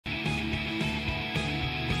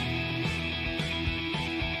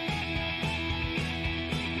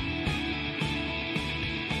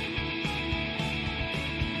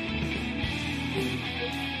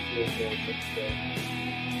good, but still.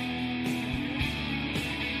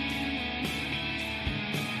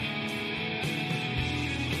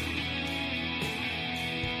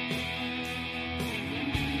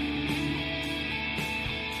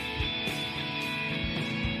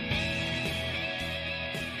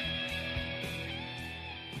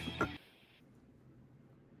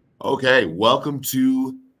 Okay, welcome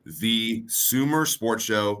to the Sumer Sports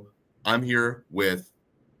Show. I'm here with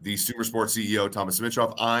the Sumer Sports CEO, Thomas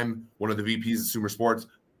Dimitroff. I'm one of the VPs at Sumer Sports,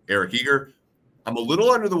 Eric Eager. I'm a little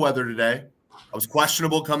under the weather today. I was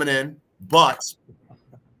questionable coming in, but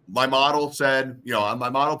my model said, my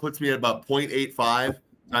model puts me at about 0.85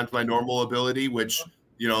 times my normal ability, which,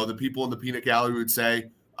 the people in the peanut gallery would say,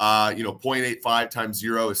 0.85 times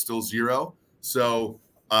 0 is still 0. So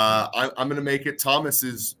I'm going to make it. Thomas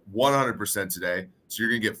is 100% today. So you're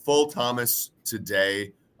going to get full Thomas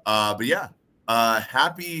today. But yeah,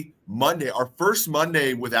 happy Monday. Our first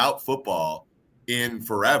Monday without football in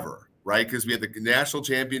forever, right? Because we had the national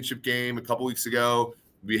championship game a couple weeks ago.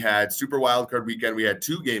 We had Super Wildcard Weekend. We had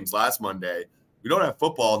 2 games last Monday. We don't have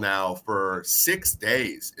football now for 6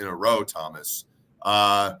 days in a row, Thomas.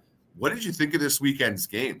 What did you think of this weekend's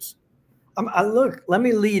games? Look, let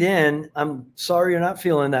me lead in. I'm sorry you're not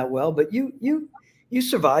feeling that well, but you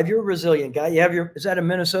survive. You're a resilient guy. You have is that a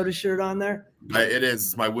Minnesota shirt on there? It is.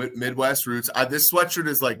 It's my Midwest roots. This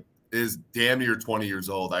sweatshirt is damn near 20 years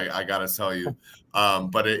old. I gotta tell you,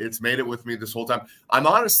 but it's made it with me this whole time. I'm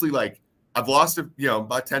honestly I've lost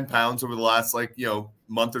about 10 pounds over the last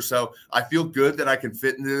month or so. I feel good that I can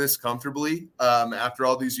fit into this comfortably after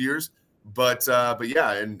all these years. But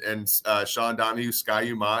yeah, and Sean Donahue, Sky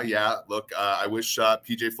Uma, yeah. Look, I wish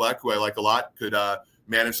PJ Fleck, who I like a lot, could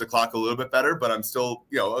manage the clock a little bit better. But I'm still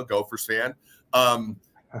a Gophers fan.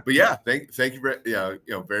 But yeah, thank you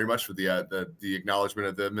very much for the acknowledgement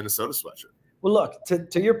of the Minnesota sweatshirt. Well, look,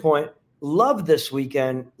 to your point, loved this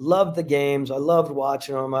weekend, loved the games. I loved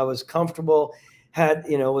watching them. I was comfortable,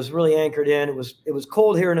 was really anchored in. It was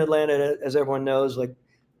cold here in Atlanta, as everyone knows,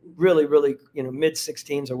 really, really, mid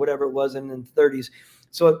 16s or whatever it was, and then 30s.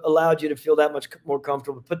 So it allowed you to feel that much more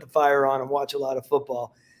comfortable, put the fire on and watch a lot of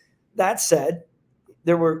football. That said,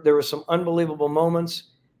 there were some unbelievable moments.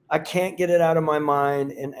 I can't get it out of my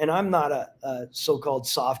mind. And I'm not a so-called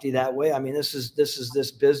softy that way. I mean, this is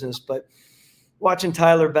this business, but watching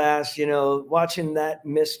Tyler Bass, watching that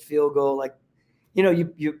missed field goal,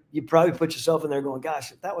 you probably put yourself in there going,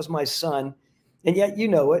 gosh, if that was my son. And yet,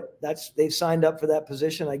 they've signed up for that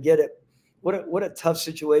position. I get it. What a tough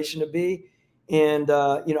situation to be. And,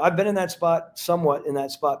 I've been in that spot, somewhat in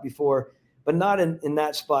that spot before, but not in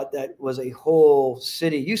that spot that was a whole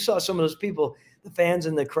city. You saw some of those people, the fans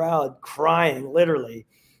in the crowd crying, literally,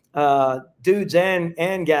 dudes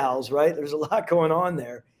and gals, right? There's a lot going on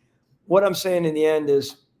there. What I'm saying in the end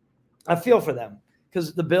is I feel for them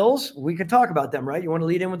because the Bills, we could talk about them, right? You want to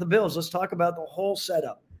lead in with the Bills. Let's talk about the whole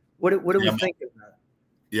setup. What do we think of that?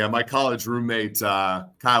 Yeah, my college roommate,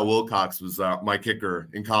 Kyle Wilcox, was my kicker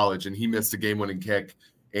in college, and he missed a game-winning kick.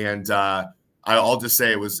 And I'll just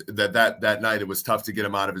say it was that night it was tough to get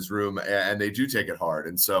him out of his room, and they do take it hard.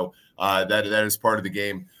 And so that is part of the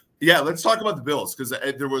game. Yeah, let's talk about the Bills because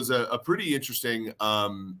there was a pretty interesting,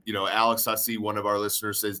 Alex Hussey, one of our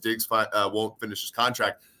listeners, says Diggs won't finish his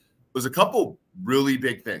contract. There's a couple really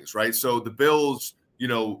big things, right? So the Bills,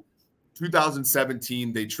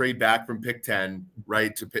 2017, they trade back from pick 10,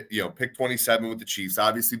 right, to pick 27 with the Chiefs.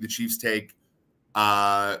 Obviously, the Chiefs take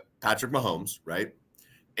Patrick Mahomes, right?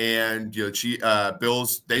 And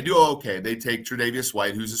Bills, they do okay. They take Tre'Davious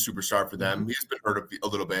White, who's a superstar for them. He's been hurt a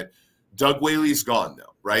little bit. Doug Whaley's gone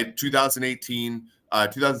though, right? 2017,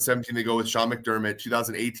 they go with Sean McDermott.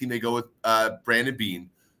 2018, they go with Brandon Beane.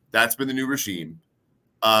 That's been the new regime.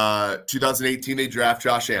 2018, they draft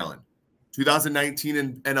Josh Allen.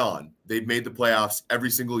 2019 and on, they've made the playoffs every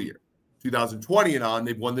single year. 2020 and on,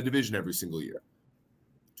 they've won the division every single year.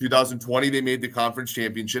 2020, they made the conference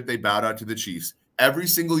championship. They bowed out to the Chiefs. Every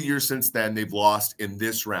single year since then, they've lost in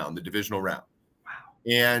this round, the divisional round. Wow.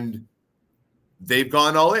 And they've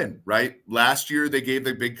gone all in, right? Last year, they gave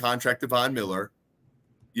the big contract to Von Miller.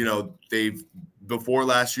 Before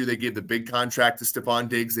last year, they gave the big contract to Stephon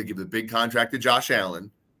Diggs. They gave the big contract to Josh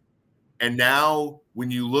Allen. And now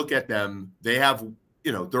when you look at them, they have,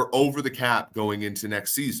 they're over the cap going into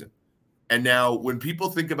next season. And now when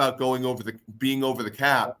people think about being over the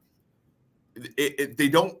cap, they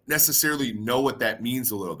don't necessarily know what that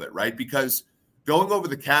means a little bit, right? Because going over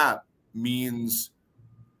the cap means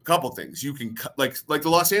a couple things. You can cut, like the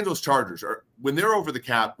Los Angeles Chargers are, when they're over the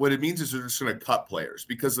cap, what it means is they're just going to cut players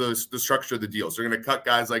because of the structure of the deals. They're going to cut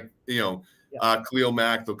guys like, Khalil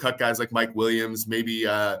Mack. They'll cut guys like Mike Williams, maybe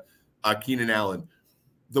Keenan Allen.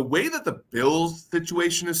 The way that the Bills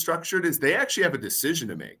situation is structured is they actually have a decision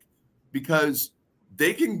to make, because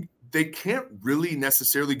they can't really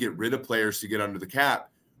necessarily get rid of players to get under the cap.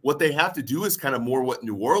 What they have to do is kind of more what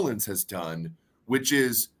New Orleans has done, which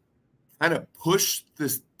is kind of push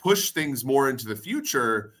things more into the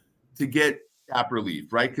future to get cap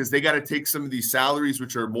relief, right? Because they got to take some of these salaries,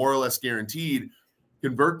 which are more or less guaranteed,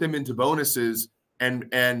 convert them into bonuses, and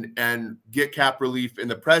get cap relief in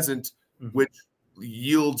the present, which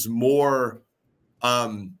yields more,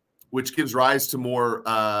 which gives rise to more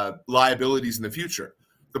liabilities in the future.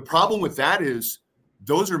 The problem with that is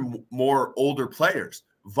those are more older players.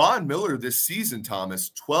 Von Miller this season,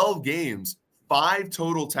 Thomas, 12 games, 5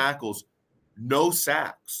 total tackles, no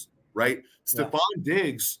sacks, right? Yeah. Stephon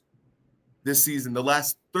Diggs this season, the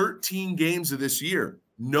last 13 games of this year,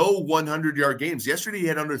 no 100-yard games. Yesterday, he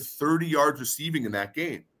had under 30 yards receiving in that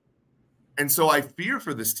game. And so I fear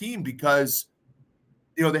for this team because,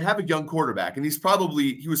 you know, they have a young quarterback, and he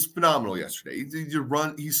was phenomenal yesterday.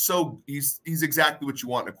 He's exactly what you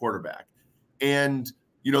want in a quarterback. And,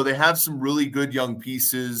 you know, they have some really good young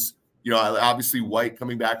pieces. You know, obviously White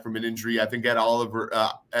coming back from an injury. I think Ed Oliver,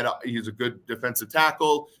 he's a good defensive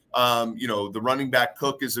tackle. You know, the running back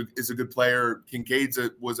Cook is a good player. Kincaid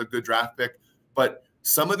was a good draft pick. But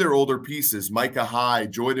some of their older pieces, Micah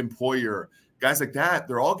Hyde, Jordan Poyer, guys like that,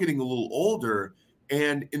 they're all getting a little older.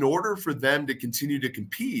 And in order for them to continue to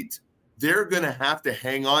compete, they're going to have to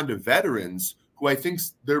hang on to veterans who I think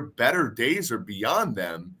their better days are beyond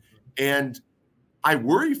them. And I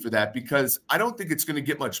worry for that because I don't think it's going to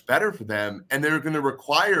get much better for them. And they're going to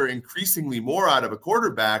require increasingly more out of a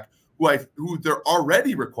quarterback who they're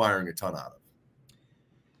already requiring a ton out of.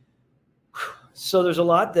 So there's a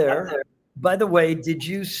lot there. By the way, did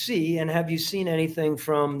you see, and have you seen anything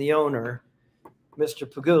from the owner,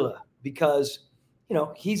 Mr. Pegula? Because, you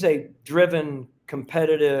know, he's a driven,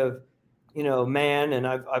 competitive, you know, man. And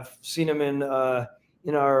I've seen him in our,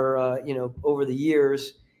 you know, over the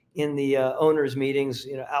years in the owners' meetings,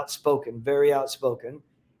 you know, outspoken, very outspoken.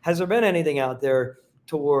 Has there been anything out there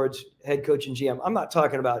towards head coach and GM? I'm not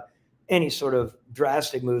talking about any sort of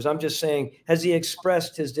drastic moves. I'm just saying, has he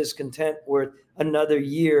expressed his discontent with another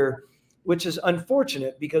year, which is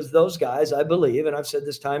unfortunate because those guys, I believe, and I've said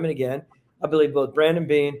this time and again, I believe both Brandon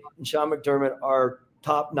Beane and Sean McDermott are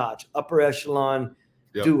top-notch, upper echelon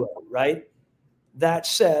duo, right? That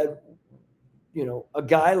said, you know, a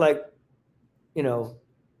guy like, you know,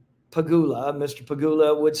 Pegula, Mr.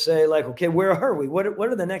 Pegula would say, like, okay, where are we? What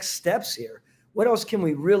are the next steps here? What else can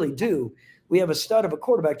we really do? We have a stud of a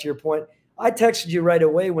quarterback, to your point. I texted you right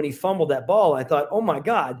away when he fumbled that ball. I thought, oh, my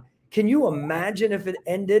God, can you imagine if it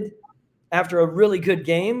ended after a really good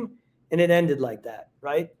game and it ended like that,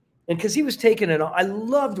 right? And because he was taking it on, I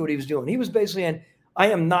loved what he was doing. He was basically in, I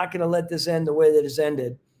am not going to let this end the way that it's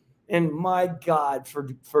ended. And my God,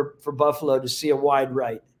 for Buffalo to see a wide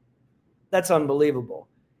right, that's unbelievable.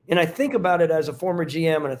 And I think about it as a former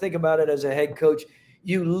GM, and I think about it as a head coach.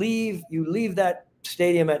 You leave that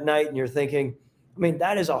stadium at night, and you're thinking, I mean,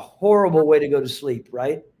 that is a horrible way to go to sleep,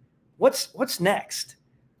 right? What's next?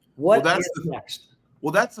 What is next?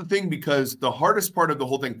 Well, that's the thing, because the hardest part of the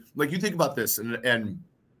whole thing, like, you think about this, and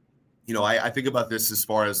you know, I think about this as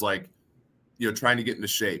far as, like, you know, trying to get into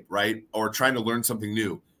shape, right? Or trying to learn something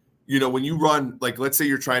new. You know, when you run, like, let's say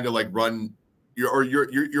you're trying to, like, run, you're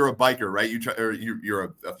a biker, right?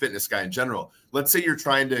 You're a fitness guy in general. Let's say you're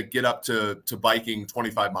trying to get up to biking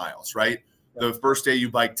 25 miles, right? The first day you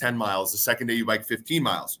bike 10 miles, the second day you bike 15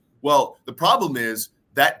 miles. Well, the problem is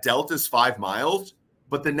that delta's 5 miles,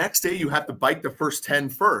 but the next day you have to bike the first 10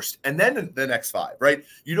 first, and then the next 5, right?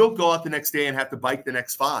 You don't go out the next day and have to bike the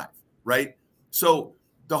next 5, right? So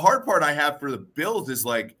the hard part I have for the Bills is,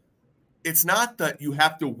 like, it's not that you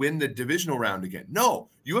have to win the divisional round again. No,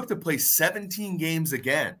 you have to play 17 games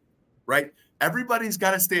again, right? Everybody's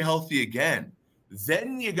got to stay healthy again.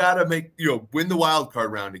 Then you got to win the wild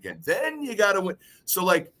card round again. Then you got to win. So,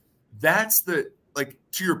 like, that's the, like,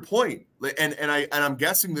 to your point, and I'm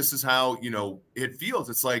guessing this is how, you know, it feels.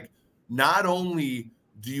 It's like, not only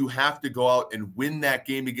do you have to go out and win that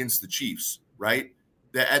game against the Chiefs, right?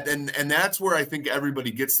 And that's where I think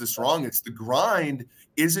everybody gets this wrong. It's the grind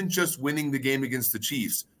isn't just winning the game against the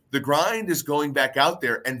Chiefs. The grind is going back out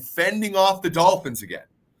there and fending off the Dolphins again.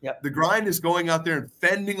 Yep. The grind is going out there and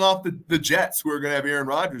fending off the Jets, who are going to have Aaron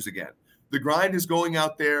Rodgers again. The grind is going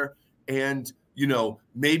out there and, you know,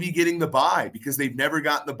 maybe getting the bye, because they've never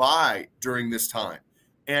gotten the bye during this time.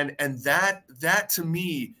 And that to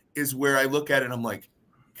me is where I look at it and I'm like,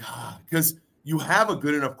 God, because you have a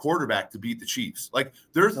good enough quarterback to beat the Chiefs. Like,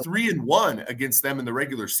 they're 3-1 against them in the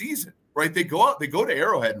regular season. right? They go out, they go to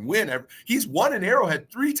Arrowhead and win. He's won in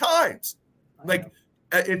Arrowhead 3 times. Like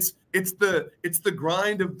it's the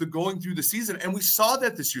grind of the going through the season, and we saw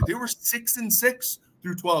that this year. They were 6-6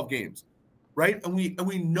 through 12 games, right? And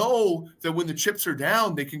we know that when the chips are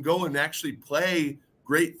down, they can go and actually play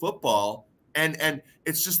great football. And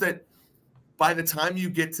it's just that by the time you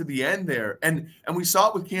get to the end there, and we saw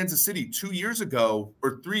it with Kansas City 2 years ago,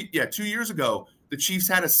 or 2 years ago, the Chiefs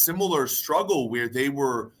had a similar struggle where they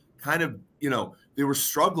were kind of, they were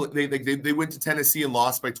struggling. They went to Tennessee and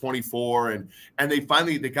lost by 24, and they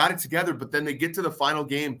finally got it together, but then they get to the final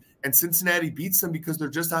game and Cincinnati beats them because they're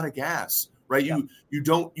just out of gas, right? Yeah.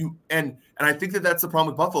 And I think that's the problem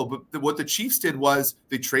with Buffalo. But what the Chiefs did was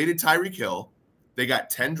they traded Tyreek Hill, they got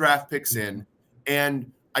 10 draft picks in,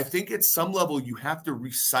 and I think at some level you have to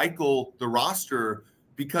recycle the roster,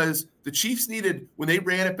 because the Chiefs needed, when they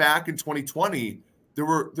ran it back in 2020, there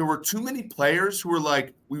were too many players who were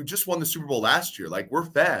like, we just won the Super Bowl last year. Like, we're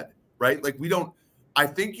fed, right? Like, I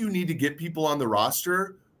think you need to get people on the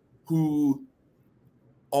roster who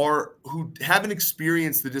haven't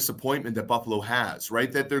experienced the disappointment that Buffalo has,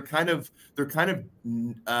 right? That they're kind of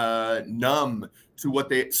numb to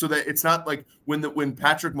what so that it's not like when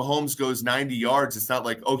Patrick Mahomes goes 90 yards, it's not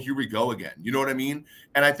like, oh, here we go again. You know what I mean?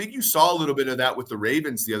 And I think you saw a little bit of that with the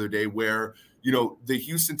Ravens the other day, where, the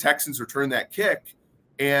Houston Texans returned that kick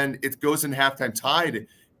and it goes in halftime tied.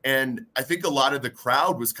 And I think a lot of the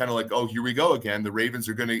crowd was kind of like, oh, here we go again. The Ravens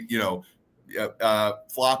are going to,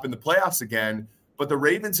 flop in the playoffs again. But the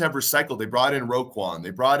Ravens have recycled. They brought in Roquan.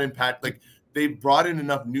 They brought in they brought in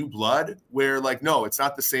enough new blood where, like, no, it's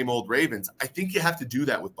not the same old Ravens. I think you have to do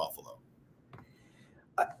that with Buffalo.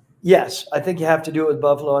 Yes, I think you have to do it with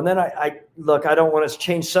Buffalo. And then I don't want to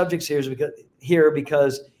change subjects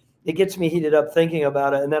because it gets me heated up thinking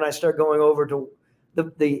about it. And then I start going over to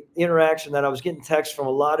the interaction that I was getting texts from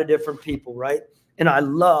a lot of different people, right? And I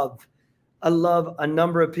love a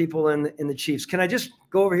number of people in the Chiefs. Can I just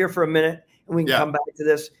go over here for a minute and we can come back to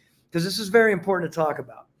this? Because this is very important to talk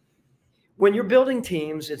about. When you're building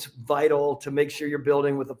teams, it's vital to make sure you're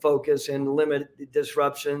building with a focus and limit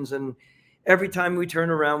disruptions. And every time we turn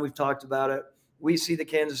around, we've talked about it, we see the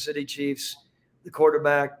Kansas City Chiefs, the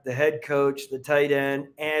quarterback, the head coach, the tight end,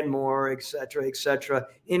 and more, et cetera,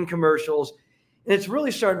 in commercials. And it's really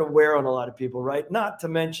starting to wear on a lot of people, right? Not to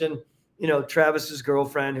mention, Travis's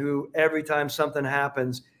girlfriend, who every time something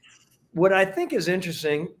happens, what I think is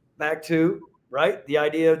interesting, back to, right, the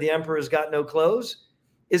idea of the emperor's got no clothes,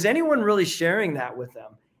 is anyone really sharing that with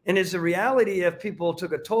them? And is the reality, if people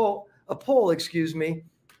took a poll,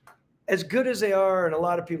 as good as they are, and a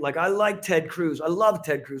lot of people, like, I like Ted Cruz. I love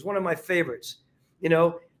Ted Cruz, one of my favorites.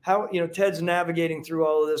 How Ted's navigating through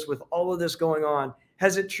all of this with all of this going on.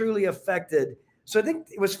 Has it truly affected? So I think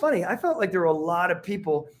it was funny. I felt like there were a lot of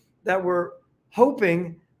people that were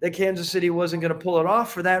hoping that Kansas City wasn't going to pull it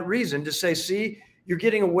off for that reason, to say, see, you're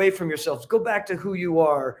getting away from yourselves. Go back to who you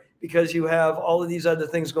are because you have all of these other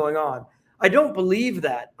things going on. I don't believe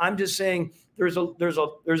that. I'm just saying there's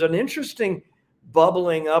an interesting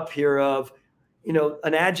bubbling up here of,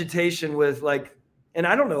 an agitation with, like, and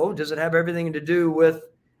I don't know, does it have everything to do with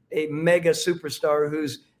a mega superstar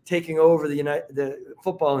who's taking over the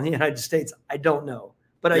football in the United States? I don't know.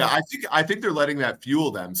 But I think they're letting that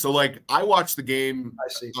fuel them. So, like, I watched the game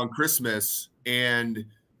on Christmas, and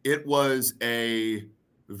it was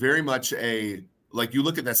very much like, you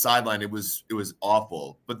look at that sideline, it was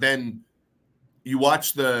awful. But then you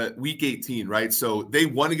watch the week 18, right? So they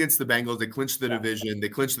won against the Bengals, they clinched the division, they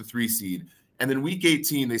clinched the 3 seed. And then week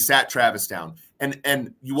 18, they sat Travis down.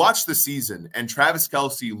 And you watch the season, and Travis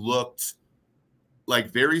Kelce looked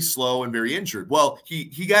like very slow and very injured. Well,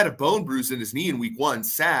 he got a bone bruise in his knee in week 1,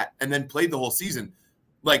 sat, and then played the whole season.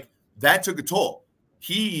 Like, that took a toll.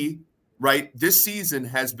 This season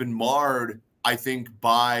has been marred, I think,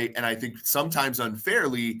 by, and I think sometimes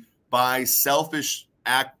unfairly, by selfish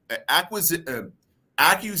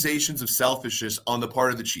accusations of selfishness on the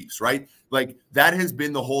part of the Chiefs, right? Like, that has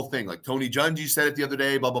been the whole thing. Like, Tony Dungy said it the other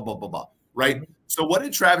day, blah, blah, blah, blah, blah, right? Mm-hmm. So what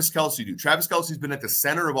did Travis Kelce do? Travis Kelce's been at the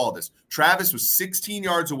center of all this. Travis was 16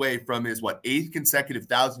 yards away from his, 8th consecutive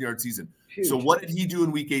 1,000-yard season. Huge. So what did he do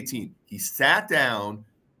in week 18? He sat down.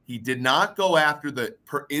 He did not go after the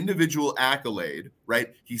per individual accolade,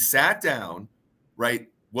 right? He sat down, right?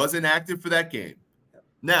 Wasn't active for that game.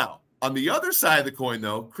 Now, on the other side of the coin,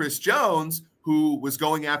 though, Chris Jones, who was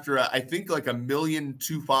going after, I think, like $1.25 million,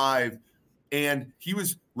 and he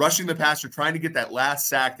was rushing the passer, trying to get that last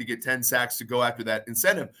sack to get 10 sacks to go after that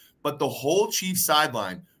incentive. But the whole Chiefs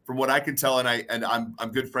sideline, from what I can tell, and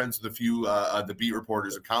I'm good friends with a few the beat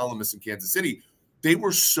reporters or columnists in Kansas City, they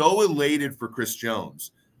were so elated for Chris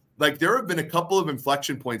Jones like there have been a couple of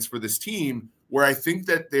inflection points for this team where I think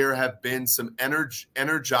that there have been some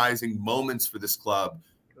energizing moments for this club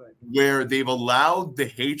where they've allowed the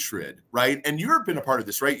hatred, right? And you've been a part of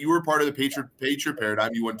this, right? You were part of the Patriot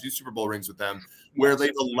paradigm. You won 2 Super Bowl rings with them, where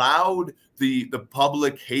they've allowed the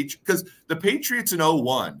public hate, because the Patriots in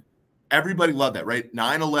 01, everybody loved that, right?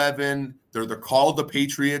 9/11, they're called the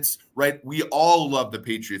Patriots, right? We all love the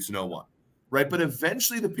Patriots in 01, right? But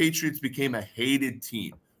eventually the Patriots became a hated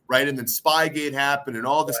team, right? And then Spygate happened and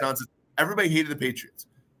all this nonsense. Everybody hated the Patriots.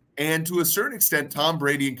 And to a certain extent, Tom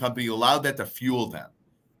Brady and company allowed that to fuel them.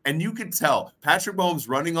 And you could tell Patrick Mahomes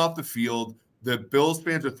running off the field, the Bills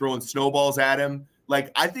fans are throwing snowballs at him.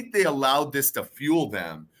 Like, I think they allowed this to fuel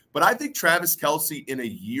them. But I think Travis Kelce, in a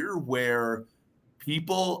year where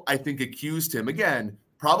people, I think, accused him, again,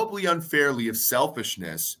 probably unfairly, of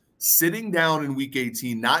selfishness, sitting down in week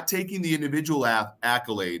 18, not taking the individual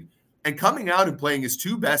accolade, and coming out and playing his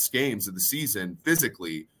 2 best games of the season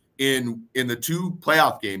physically in the 2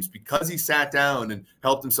 playoff games because he sat down and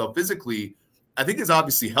helped himself physically, I think has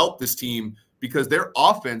obviously helped this team, because their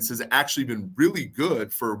offense has actually been really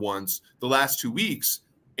good for once the last 2 weeks.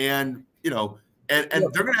 And, you know, and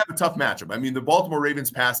they're going to have a tough matchup. I mean, the Baltimore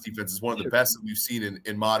Ravens pass defense is one of the best that we've seen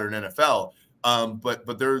in modern NFL.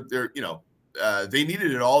 But they're you know, they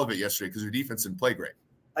needed it, all of it yesterday, because their defense didn't play great.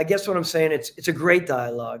 I guess what I'm saying, it's a great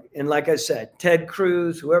dialogue. And like I said, Ted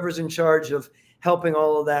Cruz, whoever's in charge of helping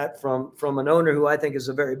all of that, from an owner who I think is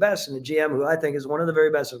the very best, and a GM who I think is one of the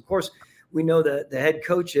very best. Of course, we know that the head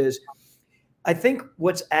coach is. I think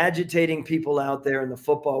what's agitating people out there in the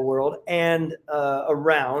football world and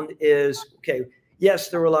around is, okay, yes,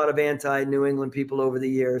 there were a lot of anti-New England people over the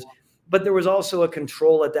years, but there was also a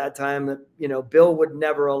control at that time that, you know, Bill would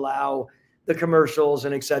never allow the commercials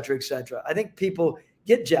and et cetera, et cetera. I think people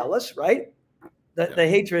get jealous, right? The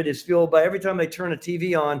hatred is fueled by every time they turn a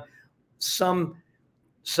TV on, some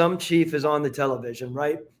chief is on the television,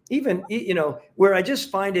 right? Even, you know, where I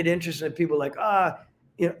just find it interesting that people are like,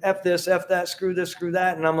 you know, F this, F that, screw this, screw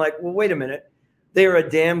that. And I'm like, well, wait a minute. They are a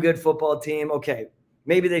damn good football team. Okay.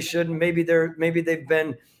 Maybe they shouldn't. Maybe they've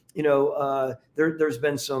been, you know, there's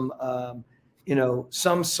been some, you know,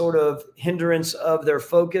 some sort of hindrance of their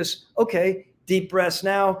focus. Okay. Deep breaths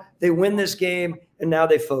now. They win this game and now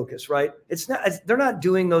they focus, right? They're not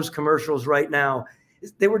doing those commercials right now.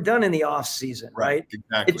 They were done in the off season, right?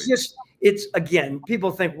 Exactly. It's again,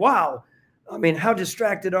 people think, wow, I mean, how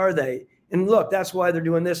distracted are they? And look, that's why they're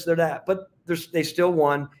doing this, they're that, but they still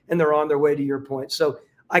won and they're on their way, to your point. So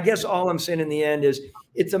I guess all I'm saying in the end is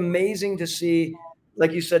it's amazing to see,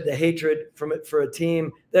 like you said, the hatred for a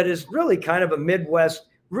team that is really kind of a Midwest,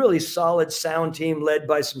 really solid, sound team led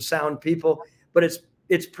by some sound people, but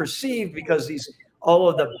it's perceived because all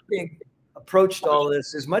of the big approach to all of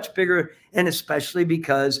this is much bigger, and especially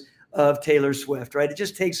because of Taylor Swift, right? It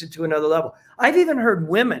just takes it to another level. I've even heard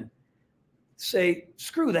women say,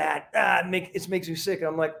 screw that, it makes me sick. And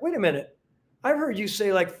I'm like, wait a minute. I've heard you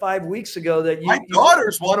say like 5 weeks ago that my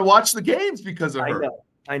daughters want to watch the games because of her.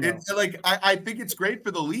 I know. It's like, I think it's great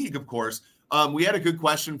for the league, of course. We had a good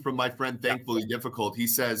question from my friend, Thankfully Difficult. He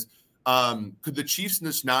says, could the Chiefs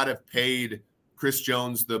just not have paid Chris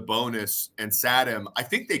Jones the bonus and sat him? I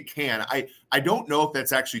think they can. I don't know if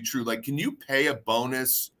that's actually true. Like, can you pay a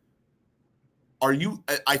bonus?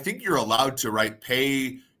 I think you're allowed to, right,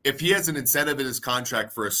 pay if he has an incentive in his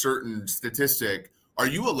contract for a certain statistic. Are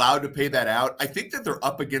you allowed to pay that out? I think that they're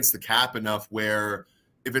up against the cap enough where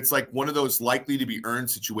if it's like one of those likely to be earned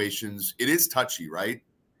situations, it is touchy, right?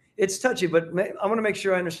 It's touchy, but I want to make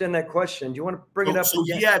sure I understand that question. Do you want to bring it up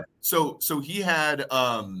again? So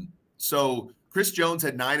Chris Jones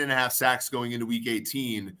had 9.5 sacks going into week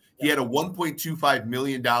 18. He had a $1.25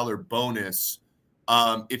 million bonus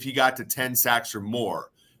if he got to 10 sacks or more.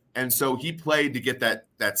 And so he played to get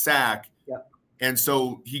that sack. Yeah. And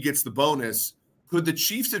so he gets the bonus. Could the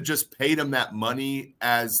Chiefs have just paid him that money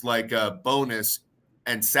as like a bonus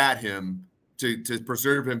and sat him to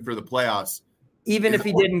preserve him for the playoffs? Even if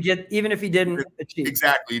he didn't achieve.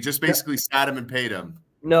 Exactly. Just basically sat him and paid him.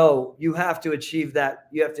 No, you have to achieve that.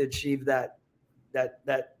 You have to achieve that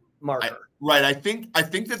marker. Right. I think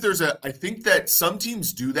that I think that some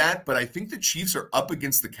teams do that, but I think the Chiefs are up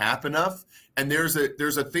against the cap enough. And there's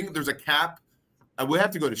a cap. I would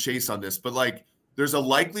have to go to Chase on this, but like there's a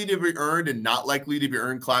likely to be earned and not likely to be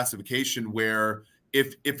earned classification where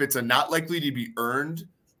if it's a not likely to be earned,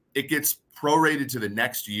 it gets prorated to the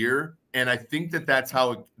next year. And I think that's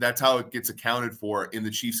how it gets accounted for in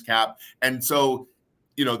the Chiefs cap. And so,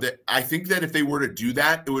 you know, that I think that if they were to do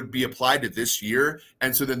that, it would be applied to this year.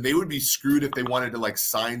 And so then they would be screwed if they wanted to like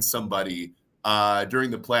sign somebody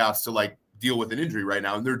during the playoffs to like deal with an injury right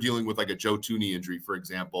now, and they're dealing with like a Joe Tooney injury, for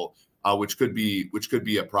example, which could be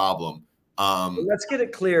a problem. Let's get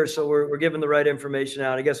it clear so we're giving the right information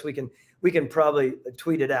out. I guess we can probably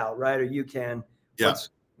tweet it out, right? Or you can. Yeah.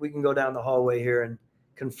 We can go down the hallway here and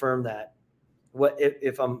confirm that. What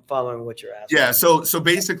if I'm following what you're asking? Yeah. So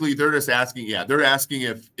basically, they're just asking. Yeah, they're asking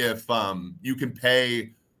if you can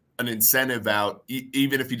pay an incentive out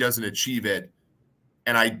even if he doesn't achieve it.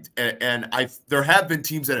 And there have been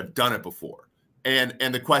teams that have done it before. And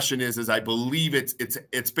the question is I believe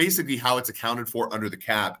it's basically how it's accounted for under the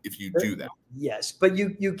cap if you do that. Yes, but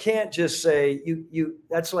you can't just say you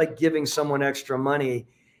that's like giving someone extra money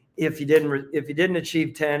if he didn't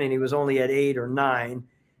achieve 10 and he was only at 8 or 9.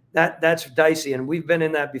 That's dicey, and we've been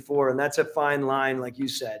in that before, and that's a fine line, like you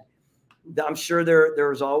said. I'm sure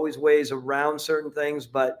there's always ways around certain things,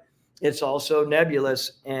 but it's also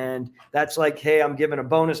nebulous, and that's like, hey, I'm giving a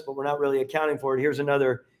bonus, but we're not really accounting for it. Here's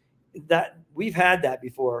another. That we've had that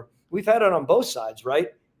before. We've had it on both sides, right?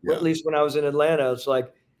 Yeah. Well, at least when I was in Atlanta, it's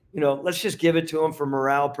like, let's just give it to them for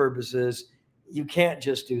morale purposes. You can't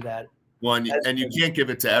just do that. Well, and you can't give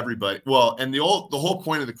it to everybody. Well, and the whole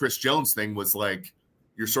point of the Chris Jones thing was like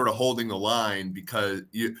you're sort of holding the line because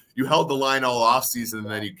you held the line all offseason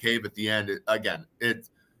and then you cave at the end.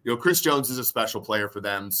 Chris Jones is a special player for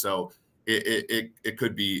them, so it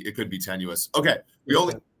could be tenuous. Okay,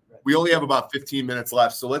 we only have about 15 minutes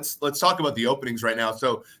left, so let's talk about the openings right now.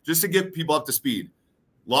 So just to get people up to speed,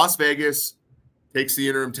 Las Vegas takes the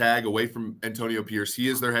interim tag away from Antonio Pierce. He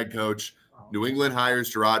is their head coach. New England hires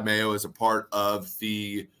Gerard Mayo as a part of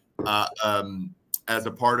the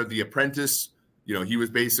apprentice. He was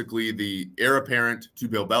basically the heir apparent to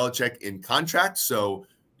Bill Belichick in contract, so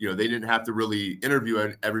they didn't have to really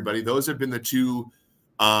interview everybody. Those have been the two.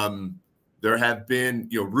 There have been,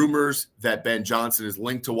 rumors that Ben Johnson is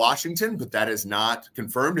linked to Washington, but that is not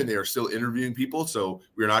confirmed, and they are still interviewing people. So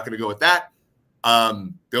we're not going to go with that.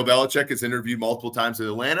 Bill Belichick has interviewed multiple times in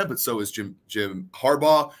Atlanta, but so is Jim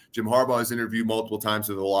Harbaugh. Jim Harbaugh has interviewed multiple times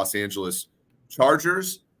with the Los Angeles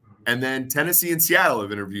Chargers, and then Tennessee and Seattle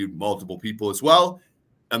have interviewed multiple people as well.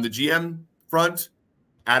 On the GM front,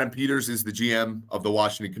 Adam Peters is the GM of the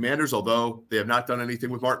Washington Commanders, although they have not done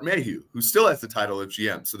anything with Martin Mayhew, who still has the title of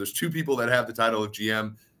GM. So there's two people that have the title of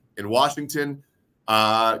GM in Washington.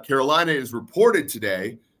 Carolina is reported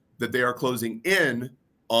today that they are closing in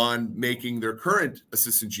on making their current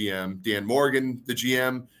assistant GM, Dan Morgan, the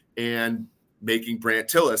GM, and making Brant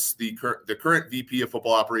Tillis, the current VP of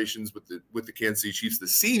football operations with the Kansas City Chiefs, the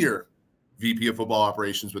senior VP of football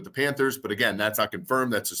operations with the Panthers. But again, that's not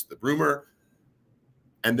confirmed. That's just the rumor.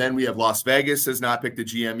 And then we have Las Vegas has not picked a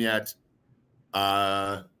GM yet.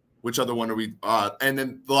 Which other one are we? And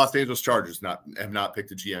then the Los Angeles Chargers have not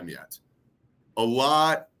picked a GM yet. A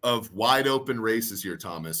lot of wide open races here,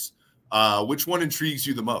 Thomas. Which one intrigues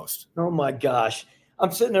you the most? Oh my gosh.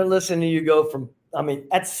 I'm sitting there listening to you go from,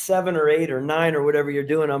 that's 7 or 8 or 9 or whatever you're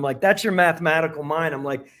doing. I'm like, that's your mathematical mind. I'm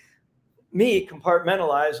like, me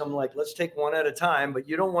compartmentalize. I'm like, let's take one at a time, but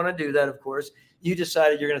you don't want to do that. Of course, you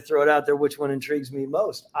decided you're going to throw it out there. Which one intrigues me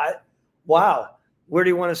most? Wow. Where do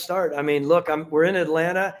you want to start? Look, we're in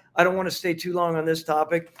Atlanta. I don't want to stay too long on this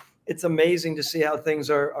topic. It's amazing to see how things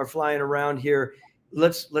are flying around here.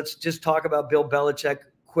 Let's just talk about Bill Belichick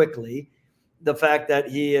quickly. The fact that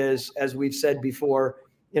he is, as we've said before,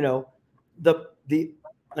 an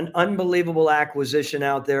unbelievable acquisition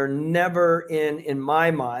out there. Never in my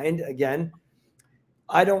mind, again,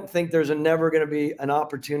 I don't think there's never going to be an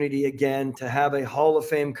opportunity again to have a Hall of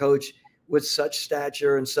Fame coach with such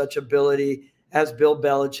stature and such ability as Bill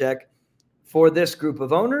Belichick for this group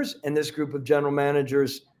of owners and this group of general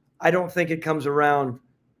managers. I don't think it comes around.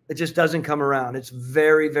 It just doesn't come around. It's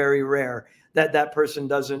very, very rare that person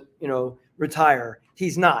doesn't, retire.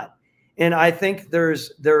 He's not. And I think there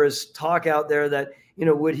is talk out there that,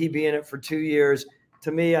 would he be in it for 2 years?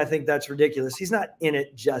 To me, I think that's ridiculous. He's not in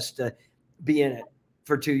it just to be in it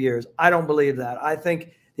for 2 years. I don't believe that. I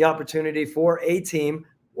think the opportunity for a team,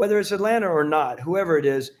 whether it's Atlanta or not, whoever it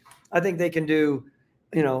is, I think they can do,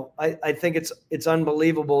 I think it's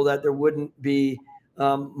unbelievable that there wouldn't be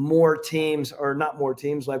more teams, or not more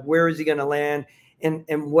teams. Like, where is he going to land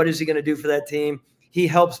and what is he going to do for that team? He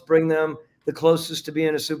helps bring them the closest to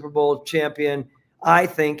being a Super Bowl champion, I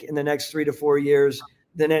think, in the next 3 to 4 years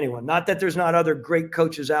than anyone. Not that there's not other great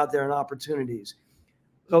coaches out there and opportunities.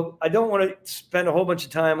 So I don't want to spend a whole bunch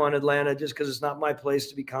of time on Atlanta just because it's not my place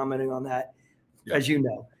to be commenting on that, as you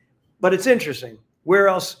know. But it's interesting. Where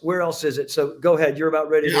else is it? So go ahead. You're about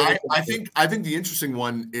ready to. I think the interesting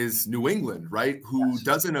one is New England, right? Who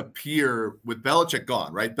doesn't appear with Belichick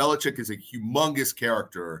gone, right? Belichick is a humongous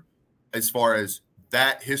character as far as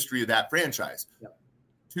that history of that franchise. Yep.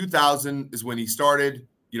 2000 is when he started.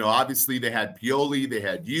 Obviously they had Pioli, they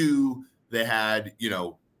had you, they had,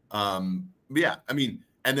 yeah, I mean,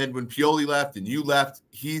 and then when Pioli left and you left,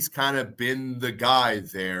 he's kind of been the guy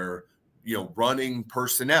there, running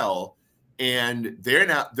personnel. And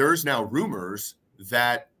there's now rumors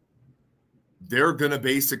that they're going to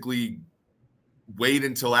basically wait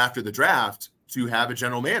until after the draft to have a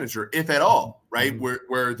general manager, if at all, right? Mm-hmm.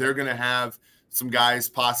 Where they're going to have some guys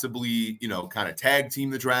possibly, kind of tag team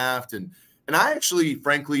the draft. And I actually,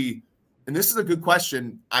 frankly, and this is a good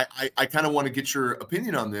question, I kind of want to get your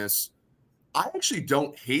opinion on this. I actually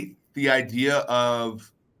don't hate the idea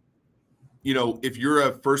of, if you're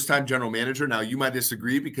a first-time general manager, now you might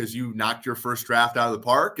disagree because you knocked your first draft out of the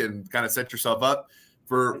park and kind of set yourself up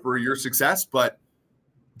for your success. But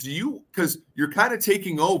because you're kind of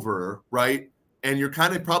taking over, right? And you're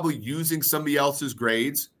kind of probably using somebody else's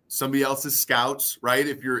grades, somebody else's scouts, right?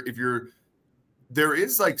 There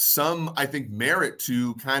is like some, I think, merit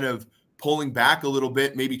to kind of pulling back a little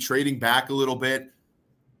bit, maybe trading back a little bit,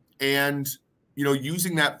 and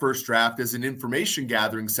using that first draft as an information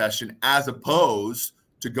gathering session as opposed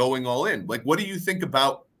to going all in. Like, what do you think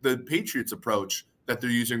about the Patriots approach that they're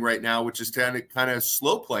using right now, which is kind of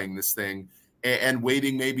slow playing this thing and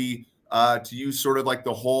waiting maybe to use sort of like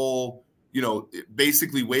the whole,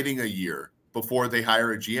 basically waiting a year before they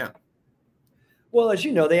hire a GM? Well, as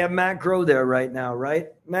you know, they have Matt Groh there right now, right?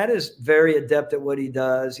 Matt is very adept at what he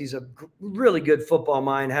does. He's a really good football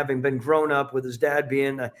mind, having been grown up with his dad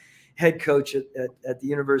being a head coach at the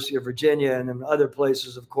University of Virginia and in other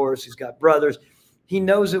places, of course. He's got brothers. He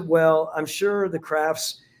knows it well. I'm sure the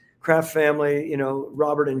Kraft family,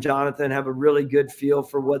 Robert and Jonathan, have a really good feel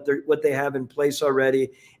for what they have in place already.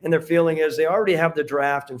 And their feeling is they already have the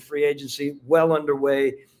draft and free agency well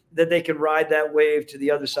underway, that they can ride that wave to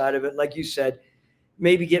the other side of it. Like you said,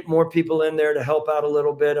 maybe get more people in there to help out a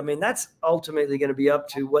little bit. I mean, that's ultimately going to be up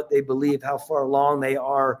to what they believe, how far along they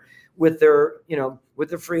are with their, with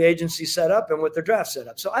their free agency set up and with their draft set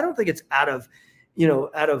up. So I don't think it's out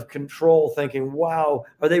of control thinking, wow,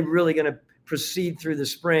 are they really going to proceed through the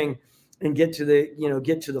spring and get to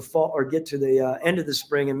the fall or get to the end of the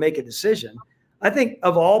spring and make a decision? I think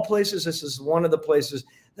of all places, this is one of the places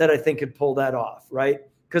that I think could pull that off, right?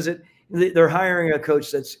 Because they're hiring a coach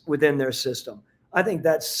that's within their system. I think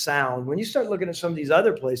that's sound. When you start looking at some of these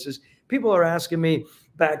other places, people are asking me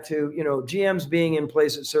back to, GMs being in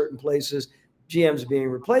place at certain places, GMs being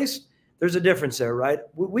replaced. There's a difference there, right?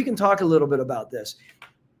 We can talk a little bit about this.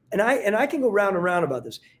 And I can go round and round about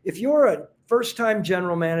this. If you're a first-time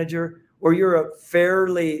general manager or you're a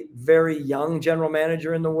fairly very young general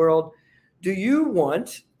manager in the world, do you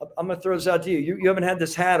want, I'm going to throw this out to you. You haven't had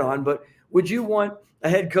this hat on, but would you want a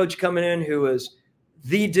head coach coming in who is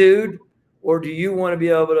the dude, or do you want to be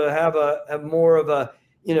able to have more of a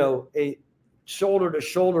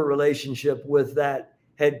shoulder-to-shoulder relationship with that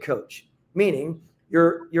head coach? Meaning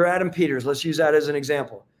you're Adam Peters. Let's use that as an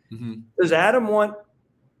example. Mm-hmm. Does Adam want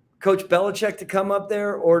Coach Belichick to come up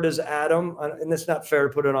there, or does Adam, and it's not fair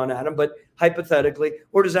to put it on Adam, but hypothetically,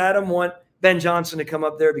 or does Adam want Ben Johnson to come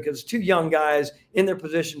up there because two young guys in their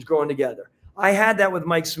positions growing together? I had that with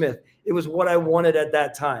Mike Smith. It was what I wanted at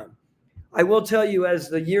that time. I will tell you, as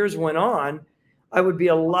the years went on, I would be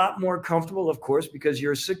a lot more comfortable, of course, because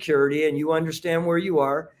you're security and you understand where you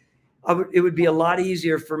are. It would be a lot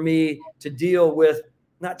easier for me to deal with,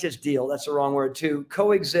 not just deal, that's the wrong word, to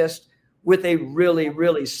coexist with a really,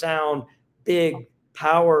 really sound, big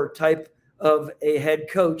power type of a head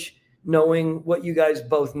coach, knowing what you guys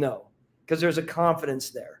both know, because there's a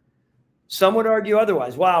confidence there. Some would argue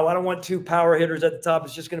otherwise. Wow, I don't want two power hitters at the top.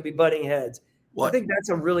 It's just going to be butting heads. Well, I think that's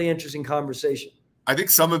a really interesting conversation. I think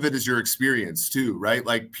some of it is your experience too, right?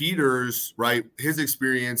 Like Peters, right? His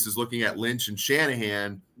experience is looking at Lynch and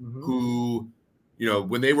Shanahan, mm-hmm. who,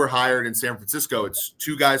 when they were hired in San Francisco, it's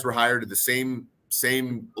two guys were hired at the same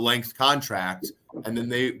length contract. And then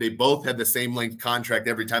they both had the same length contract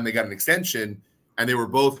every time they got an extension. And they were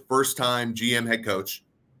both first-time GM head coach,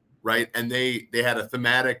 right? And they had a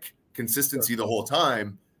thematic consistency the whole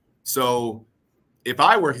time. So if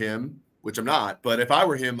I were him, which I'm not, but if I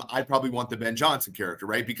were him, I'd probably want the Ben Johnson character,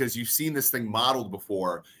 right? Because you've seen this thing modeled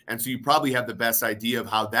before. And so you probably have the best idea of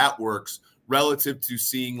how that works relative to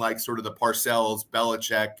seeing like sort of the Parcells,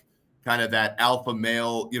 Belichick, kind of that alpha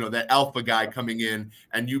male, that alpha guy coming in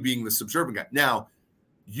and you being the subservient guy. Now,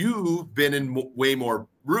 you've been in way more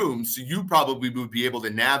rooms, so you probably would be able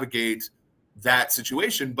to navigate that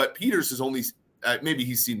situation. But Peters is only, maybe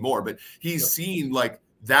he's seen more, but he's seen like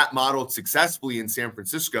that modeled successfully in San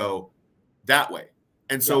Francisco that way.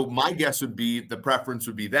 And so my guess would be the preference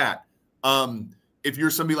would be that. if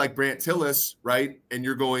you're somebody like Brant Tillis, right, and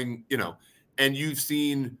you're going, you know, and you've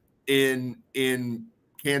seen in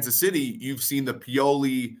Kansas City, you've seen the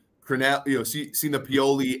Pioli, you know, seen the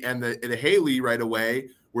Pioli and the Haley right away,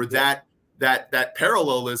 where that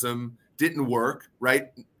parallelism didn't work, right?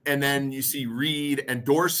 And then you see Reed and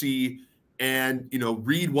Dorsey, and you know,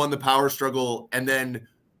 Reed won the power struggle, and then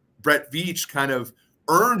Brett Veach kind of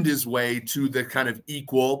earned his way to the kind of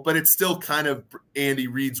equal, but it's still kind of Andy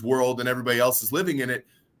Reid's world and everybody else is living in it.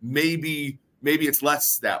 Maybe it's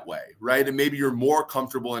less that way, right? And maybe you're more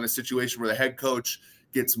comfortable in a situation where the head coach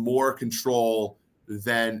gets more control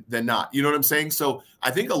than not. You know what I'm saying? So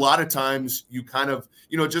I think a lot of times you kind of,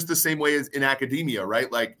 you know, just the same way as in academia,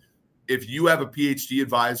 right? Like if you have a PhD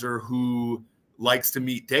advisor who likes to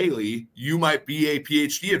meet daily, you might be a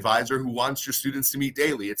PhD advisor who wants your students to meet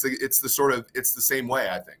daily. It's the same way,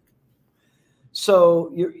 I think.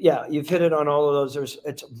 So you've hit it on all of those.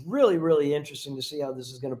 It's really, really interesting to see how this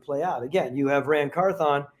is going to play out. Again, you have Rand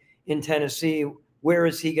Carthon in Tennessee. Where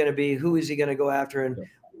is he going to be? Who is he going to go after? And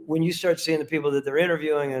when you start seeing the people that they're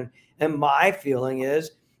interviewing, and my feeling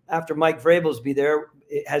is after Mike Vrabel's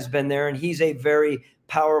has been there, and he's a very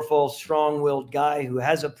powerful, strong-willed guy who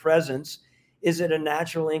has a presence. Is it a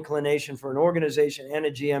natural inclination for an organization and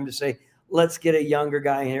a GM to say, let's get a younger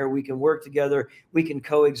guy here. We can work together. We can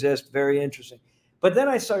coexist. Very interesting. But then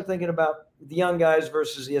I start thinking about the young guys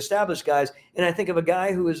versus the established guys. And I think of a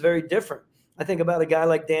guy who is very different. I think about a guy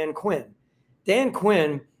like Dan Quinn. Dan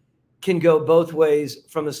Quinn can go both ways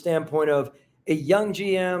from the standpoint of a young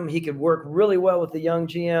GM. He could work really well with the young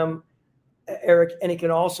GM, Eric, and he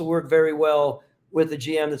can also work very well with the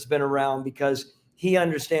GM that's been around because he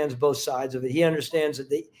understands both sides of it. He understands that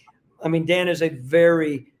Dan is a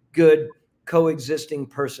very good coexisting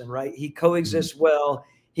person, right? He coexists well.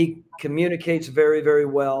 He communicates very, very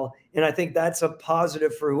well. And I think that's a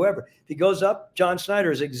positive for whoever. If he goes up, John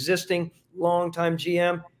Snyder is existing longtime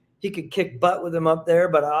GM. He could kick butt with him up there,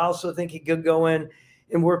 but I also think he could go in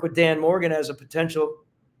and work with Dan Morgan as a potential,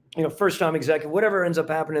 first-time executive, whatever ends up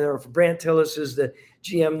happening there. If Brant Tillis is the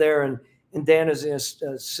GM there and Dan is an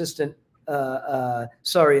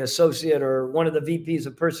associate or one of the VPs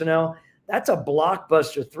of personnel, that's a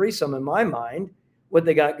blockbuster threesome in my mind, what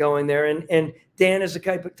they got going there. And Dan is the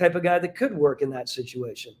type of guy that could work in that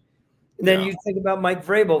situation. And then you think about Mike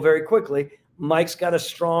Vrabel very quickly. Mike's got a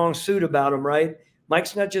strong suit about him, right?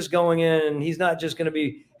 Mike's not just going in and he's not just going to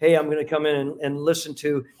be, hey, I'm going to come in and listen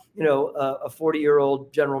to, a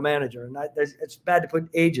 40-year-old general manager. And it's bad to put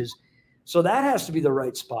ages. So that has to be the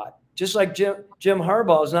right spot. Just like Jim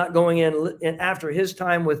Harbaugh is not going in after his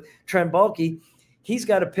time with Trent Baalke, he's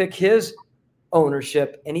got to pick his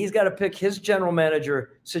ownership and he's got to pick his general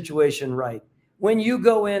manager situation right. When you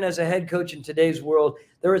go in as a head coach in today's world,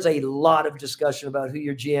 there is a lot of discussion about who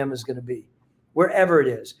your GM is going to be, wherever it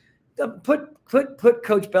is. Put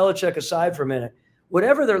Coach Belichick aside for a minute.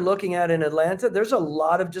 Whatever they're looking at in Atlanta, there's a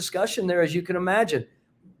lot of discussion there, as you can imagine.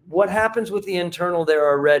 What happens with the internal there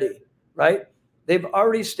already, right? They've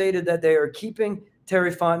already stated that they are keeping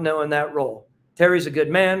Terry Fontenot in that role. Terry's a good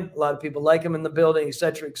man. A lot of people like him in the building, et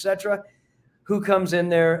cetera, et cetera. Who comes in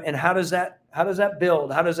there and how does that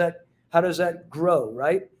build? How does that grow,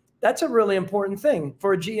 right? That's a really important thing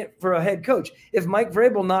for a head coach. If Mike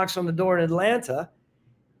Vrabel knocks on the door in Atlanta,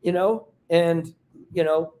 how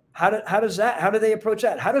do they approach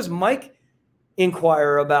that? How does Mike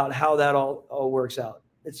inquire about how that all works out?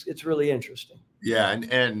 It's really interesting. Yeah,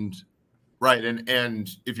 and right, and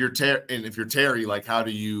if you're Terry, like how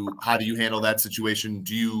do you handle that situation?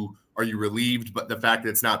 Are you relieved but the fact that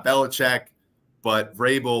it's not Belichick, but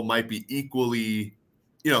Vrabel might be equally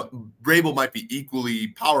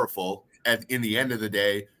powerful in the end of the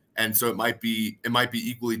day, and so it might be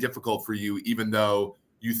equally difficult for you, even though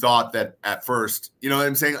you thought that at first. You know what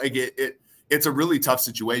I'm saying? Like it's a really tough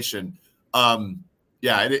situation.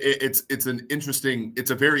 It's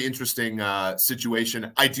a very interesting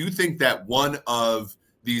situation. I do think that one of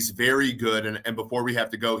these very good, and before we have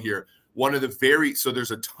to go here, so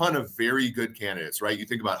there's a ton of very good candidates, right? You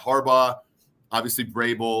think about Harbaugh, obviously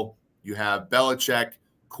Vrabel, you have Belichick,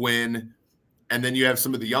 Quinn, and then you have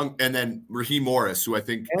some of the young, and then Raheem Morris, who I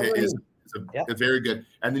think is a very good.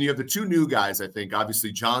 And then you have the two new guys, I think,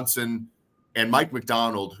 obviously Johnson and Mike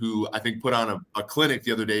McDonald, who I think put on a clinic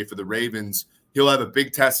the other day for the Ravens. He'll have a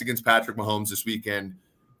big test against Patrick Mahomes this weekend.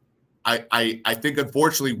 I think,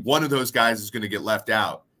 unfortunately, one of those guys is going to get left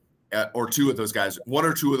out, or two of those guys. One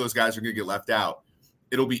or two of those guys are going to get left out.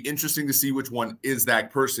 It'll be interesting to see which one is that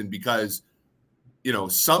person because,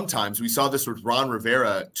 sometimes we saw this with Ron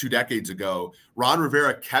Rivera 2 decades ago. Ron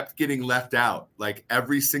Rivera kept getting left out like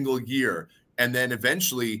every single year. And then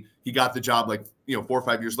eventually he got the job like, 4 or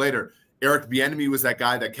 5 years later. Eric Bieniemy was that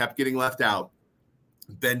guy that kept getting left out.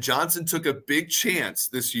 Ben Johnson took a big chance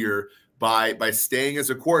this year by staying as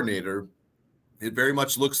a coordinator. It very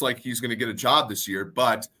much looks like he's going to get a job this year,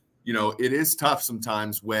 but it is tough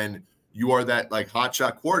sometimes when you are that like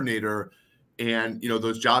hotshot coordinator and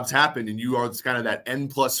those jobs happen and you are kind of that N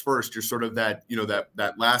plus first. You're sort of that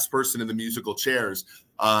that last person in the musical chairs.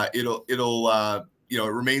 It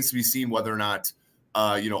remains to be seen whether or not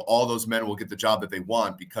all those men will get the job that they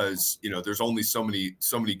want, because there's only so many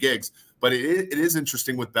gigs. But it is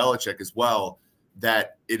interesting with Belichick as well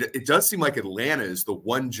that it does seem like Atlanta is the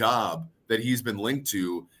one job that he's been linked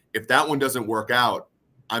to. If that one doesn't work out,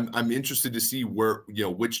 I'm interested to see where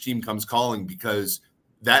which team comes calling, because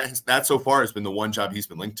that so far has been the one job he's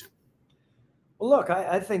been linked to. Well, look,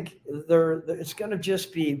 I think it's going to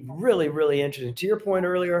just be really, really interesting. To your point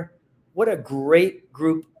earlier, what a great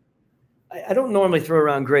group. I don't normally throw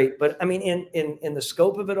around great, but I mean, in the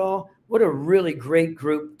scope of it all, what a really great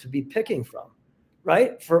group to be picking from,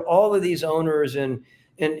 right? For all of these owners and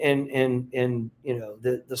the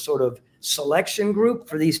sort of selection group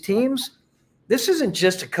for these teams, this isn't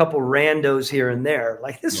just a couple randos here and there.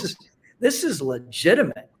 Like this is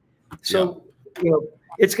legitimate. So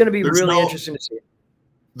it's going to be really interesting to see.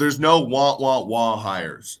 There's no wah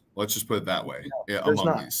hires. Let's just put it that way.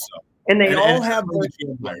 Among these, so. And they all have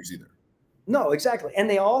hires either. No, exactly. And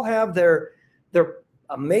they all have their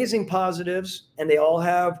amazing positives, and they all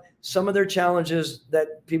have some of their challenges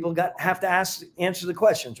that people have to answer the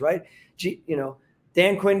questions, right?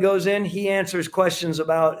 Dan Quinn goes in, he answers questions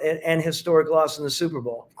about an historic loss in the Super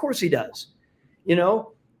Bowl. Of course he does.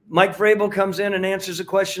 Mike Vrabel comes in and answers the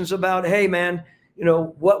questions about, hey, man,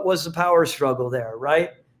 what was the power struggle there,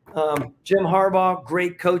 right? Jim Harbaugh,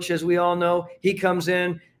 great coach, as we all know. He comes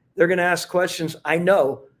in, they're going to ask questions. I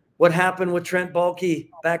know what happened with Trent Baalke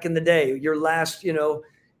back in the day, your last, there's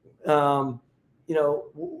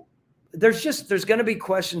going to be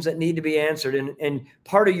questions that need to be answered. And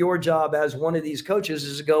part of your job as one of these coaches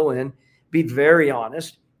is to go in, be very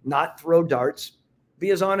honest, not throw darts,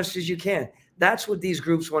 be as honest as you can. That's what these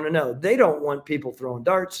groups want to know. They don't want people throwing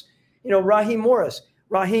darts. Raheem Morris,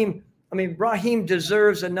 Raheem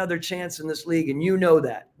deserves another chance in this league. And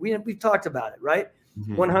that. We've talked about it, right?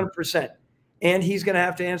 100%. And he's going to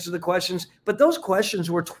have to answer the questions. But those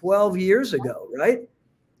questions were 12 years ago, right?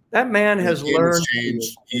 That man has learned.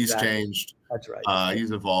 He's changed. That's right.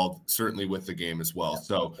 He's evolved, certainly, with the game as well.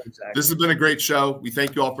 So This has been a great show. We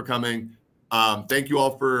thank you all for coming. Thank you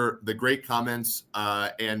all for the great comments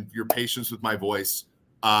and your patience with my voice.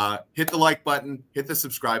 Hit the like button. Hit the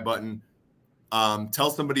subscribe button.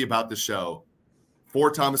 Tell somebody about the show.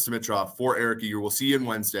 For Thomas Dimitroff, for Eric Eager, we'll see you on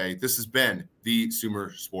Wednesday. This has been the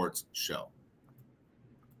Sumer Sports Show.